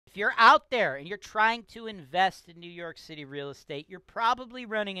If you're out there and you're trying to invest in New York City real estate, you're probably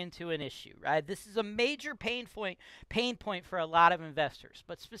running into an issue, right? This is a major pain point for a lot of investors,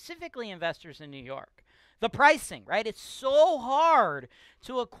 but specifically investors in New York. The pricing, right? It's so hard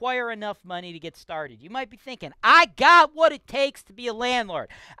to acquire enough money to get started. You might be thinking, I got what it takes to be a landlord.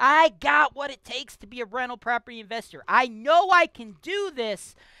 I got what it takes to be a rental property investor. I know I can do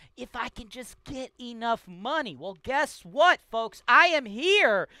this if I can just get enough money. Well, guess what, folks? I am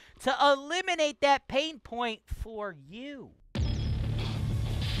here to eliminate that pain point for you.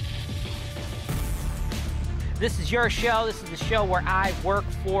 This is your show. This is the show where I work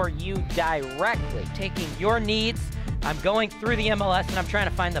for you directly, taking your needs. I'm going through the MLS and I'm trying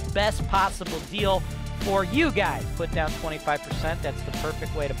to find the best possible deal for you guys. Put down 25%. That's the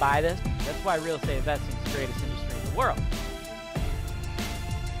perfect way to buy this. That's why real estate investing is the greatest industry in the world.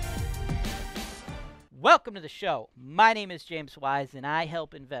 Welcome to the show. My name is James Wise, and I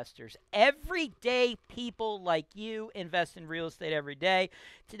help investors, everyday people like you, invest in real estate every day.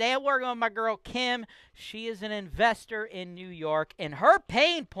 Today, I'm working with my girl, Kim. She is an investor in New York, and her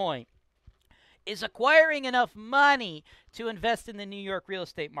pain point is acquiring enough money to invest in the New York real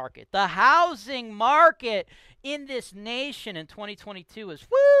estate market. The housing market in this nation in 2022 is,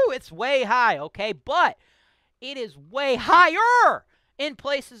 it's way high, okay? But it is way higher in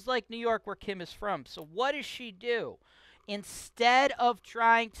places like New York where Kim is from. So what does she do? Instead of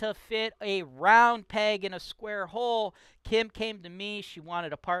trying to fit a round peg in a square hole, Kim came to me. She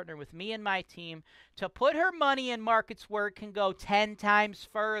wanted to partner with me and my team to put her money in markets where it can go 10 times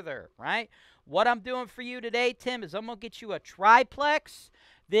further, right? What I'm doing for you today, Tim, is I'm going to get you a triplex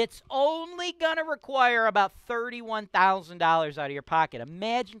that's only going to require about $31,000 out of your pocket.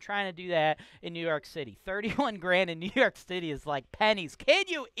 Imagine trying to do that in New York City. 31 grand in New York City is like pennies. Can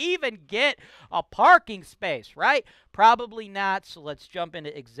you even get a parking space, right? Probably not. So let's jump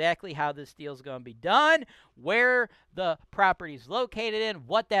into exactly how this deal is going to be done, where the property is located in,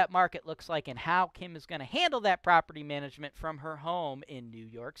 what that market looks like, and how Kim is going to handle that property management from her home in New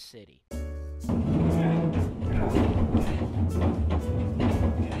York City.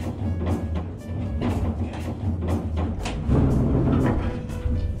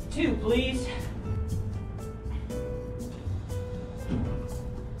 Two, please.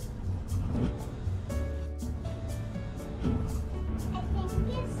 I think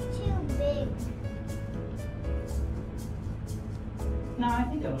it's too big. No, I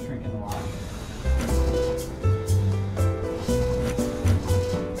think it'll shrink in a lot.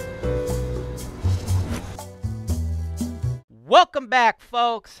 Welcome back,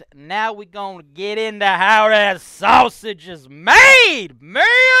 folks. Now we're going to get into how that sausage is made, man.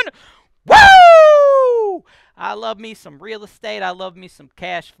 Woo! I love me some real estate. I love me some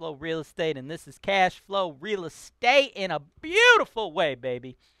cash flow real estate, and this is cash flow real estate in a beautiful way,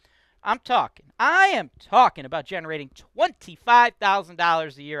 baby. I am talking about generating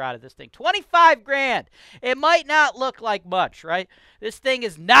 $25,000 a year out of this thing. 25 grand. It might not look like much, right? This thing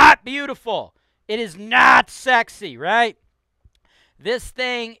is not beautiful. It is not sexy, right? This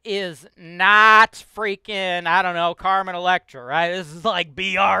thing is not freaking, I don't know, Carmen Electra, right? This is like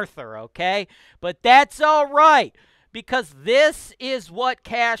B. Arthur, okay? But that's all right, because this is what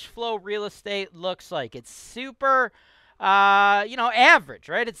cash flow real estate looks like. It's super, average,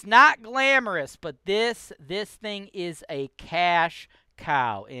 right? It's not glamorous, but this thing is a cash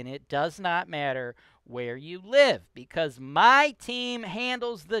cow, and it does not matter where you live, because my team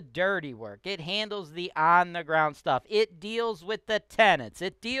handles the dirty work. It handles the on-the-ground stuff. It deals with the tenants.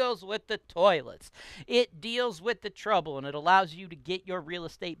 It deals with the toilets. It deals with the trouble, and it allows you to get your real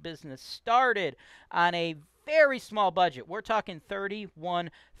estate business started on a very small budget. We're talking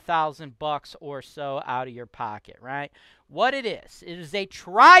 $31,000 or so out of your pocket, right? What it is a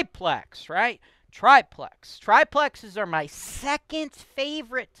triplex, right? Triplexes are my second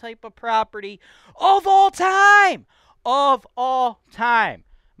favorite type of property of all time.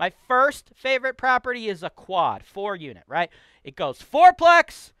 My first favorite property is a quad, 4-unit, right? It goes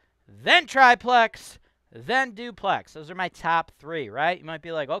fourplex, then triplex, then duplex. Those are my top 3, right? You might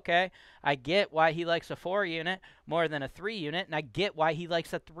be like, okay, I get why he likes a 4-unit more than a 3-unit, and I get why he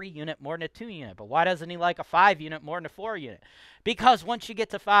likes a 3-unit more than a 2-unit. But why doesn't he like a 5-unit more than a 4-unit? Because once you get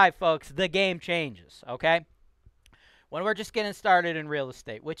to 5, folks, the game changes, okay? When we're just getting started in real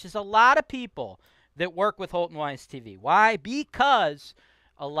estate, which is a lot of people that work with HoltonWise TV. Why? Because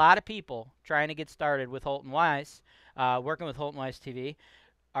a lot of people trying to get started with HoltonWise, working with HoltonWise TV,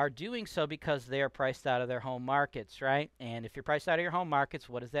 are doing so because they are priced out of their home markets, right? And if you're priced out of your home markets,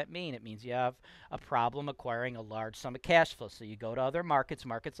 what does that mean? It means you have a problem acquiring a large sum of cash flow. So you go to other markets,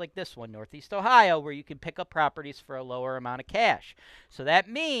 markets like this one, Northeast Ohio, where you can pick up properties for a lower amount of cash. So that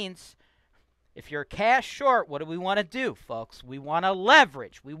means if you're cash short, what do we want to do, folks? We want to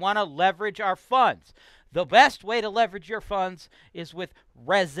leverage. We want to leverage our funds. The best way to leverage your funds is with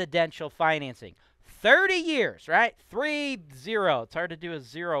residential financing. 30 years, right? 30. It's hard to do a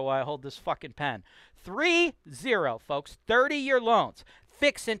zero while I hold this fucking pen. 30, folks. 30-year loans,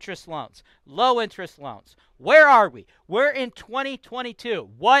 fixed interest loans, low interest loans. Where are we? We're in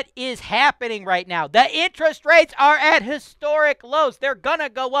 2022. What is happening right now? The interest rates are at historic lows. They're going to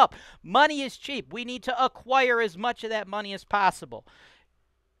go up. Money is cheap. We need to acquire as much of that money as possible.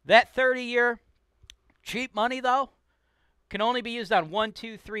 That 30-year cheap money, though, can only be used on 1,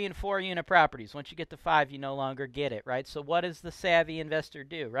 2, 3, and 4 unit properties. Once you get to 5, you no longer get it, right? So what does the savvy investor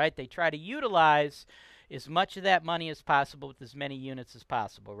do, right? They try to utilize as much of that money as possible with as many units as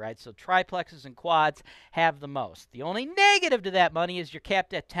possible, right? So triplexes and quads have the most. The only negative to that money is you're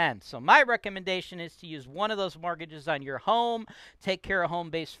capped at 10. So my recommendation is to use one of those mortgages on your home, take care of home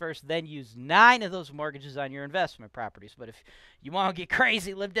base first, then use 9 of those mortgages on your investment properties. But if you want to get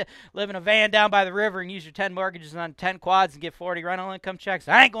crazy, live in a van down by the river and use your 10 mortgages on 10 quads and get 40 rental income checks,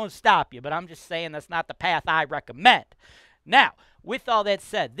 I ain't going to stop you, but I'm just saying that's not the path I recommend. Now, with all that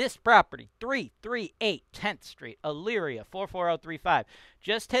said, this property, 338 10th Street, Elyria, 44035,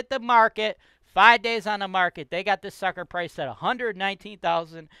 just hit the market. 5 days on the market. They got this sucker priced at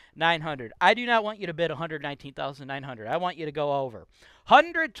 $119,900. I do not want you to bid $119,900. I want you to go over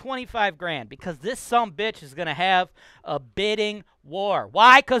 $125,000 because this sumbitch is going to have a bidding war.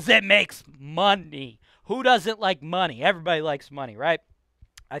 Why? Because it makes money. Who doesn't like money? Everybody likes money, right?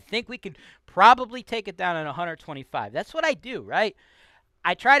 I think we could probably take it down at 125. That's what I do, right?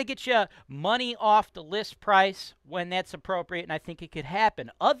 I try to get you money off the list price when that's appropriate, and I think it could happen.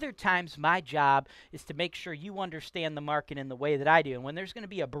 Other times, my job is to make sure you understand the market in the way that I do. And when there's going to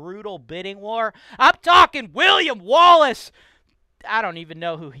be a brutal bidding war, I'm talking William Wallace. I don't even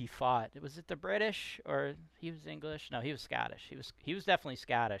know who he fought. Was it the British or he was English? No, he was Scottish. He was definitely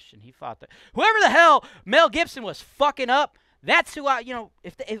Scottish, and he fought the whoever the hell Mel Gibson was fucking up. That's who I,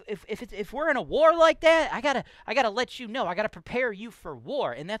 if we're in a war like that, I gotta let you know. I gotta prepare you for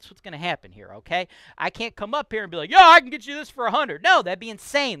war, and that's what's gonna happen here. Okay, I can't come up here and be like, yeah, I can get you this for 100. No, that'd be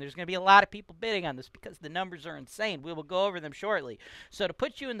insane. There's gonna be a lot of people bidding on this because the numbers are insane. We will go over them shortly. So to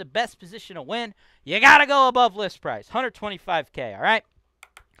put you in the best position to win, you gotta go above list price, $125K. All right.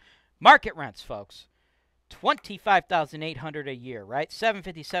 Market rents, folks, $25,800 a year. Right,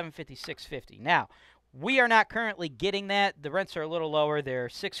 $750, $750, $650. Now, we are not currently getting that. The rents are a little lower. They're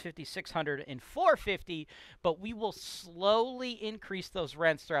 $650, $600, and $450, but we will slowly increase those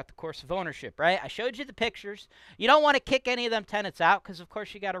rents throughout the course of ownership, right? I showed you the pictures. You don't want to kick any of them tenants out because, of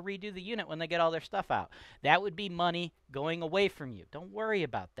course, you got to redo the unit when they get all their stuff out. That would be money going away from you. Don't worry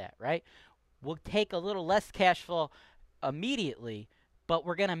about that, right? We'll take a little less cash flow immediately, but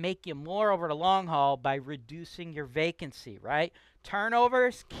we're going to make you more over the long haul by reducing your vacancy, right?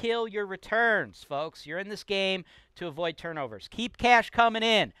 Turnovers kill your returns, folks. You're in this game to avoid turnovers. Keep cash coming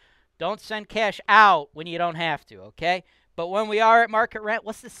in. Don't send cash out when you don't have to, okay? But when we are at market rent,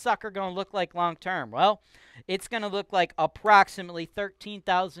 what's this sucker going to look like long term? Well, it's going to look like approximately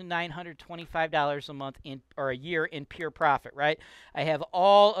 $13,925 a month or a year in pure profit, right? I have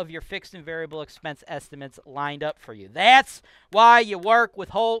all of your fixed and variable expense estimates lined up for you. That's why you work with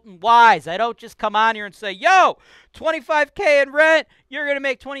HoltonWise. I don't just come on here and say, yo, $25K in rent, you're going to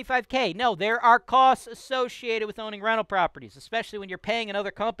make $25K. No, there are costs associated with owning rental properties, especially when you're paying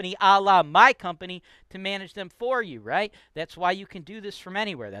another company, a la my company, to manage them for you, right? That's why you can do this from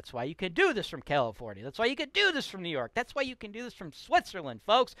anywhere. That's why you can do this from California. That's why you can do this from New York. That's why you can do this from Switzerland,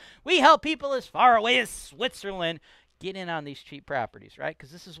 folks. We help people as far away as Switzerland get in on these cheap properties, right?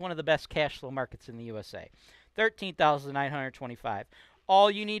 Because this is one of the best cash flow markets in the USA. $13,925. All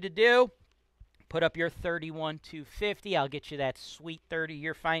you need to do, put up your $31,250. I'll get you that sweet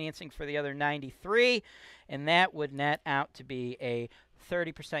 30-year financing for the other $93, and that would net out to be a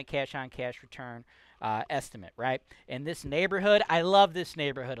 30% cash-on-cash return estimate, right? In this neighborhood, I love this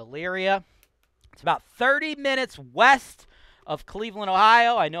neighborhood, Elyria. It's about 30 minutes west of Cleveland,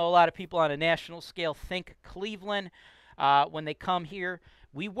 Ohio. I know a lot of people on a national scale think Cleveland when they come here.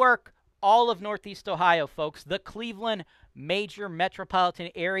 We work all of Northeast Ohio, folks. The Cleveland major metropolitan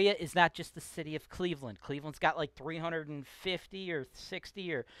area is not just the city of Cleveland. Cleveland's got like 350 or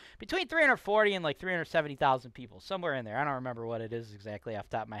 60 or between 340 and like 370,000 people, somewhere in there. I don't remember what it is exactly off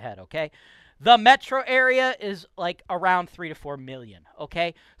the top of my head, okay? The metro area is like around 3 to 4 million,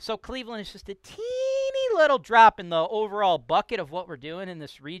 okay? So Cleveland is just a teeny little drop in the overall bucket of what we're doing in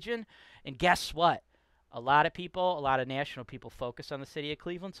this region. And guess what? A lot of people, a lot of national people focus on the city of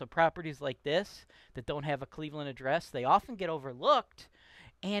Cleveland. So properties like this that don't have a Cleveland address, they often get overlooked,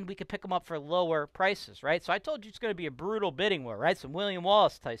 and we could pick them up for lower prices, right? So I told you it's going to be a brutal bidding war, right? Some William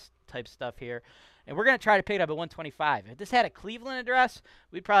Wallace type stuff here. And we're going to try to pick it up at 125. If this had a Cleveland address,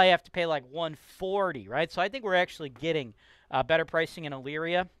 we'd probably have to pay like 140, right? So I think we're actually getting better pricing in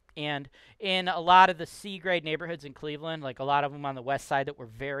Elyria. And in a lot of the C-grade neighborhoods in Cleveland, like a lot of them on the west side that we're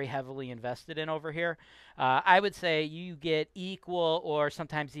very heavily invested in over here, I would say you get equal or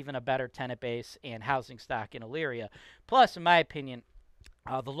sometimes even a better tenant base and housing stock in Elyria. Plus, in my opinion,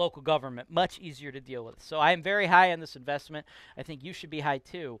 the local government, much easier to deal with. So I am very high on this investment. I think you should be high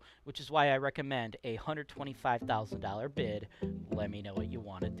too, which is why I recommend a $125,000 bid. Let me know what you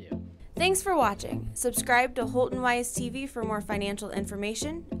want to do. Thanks for watching. Subscribe to HoltonWise TV for more financial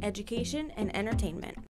information, education, and entertainment.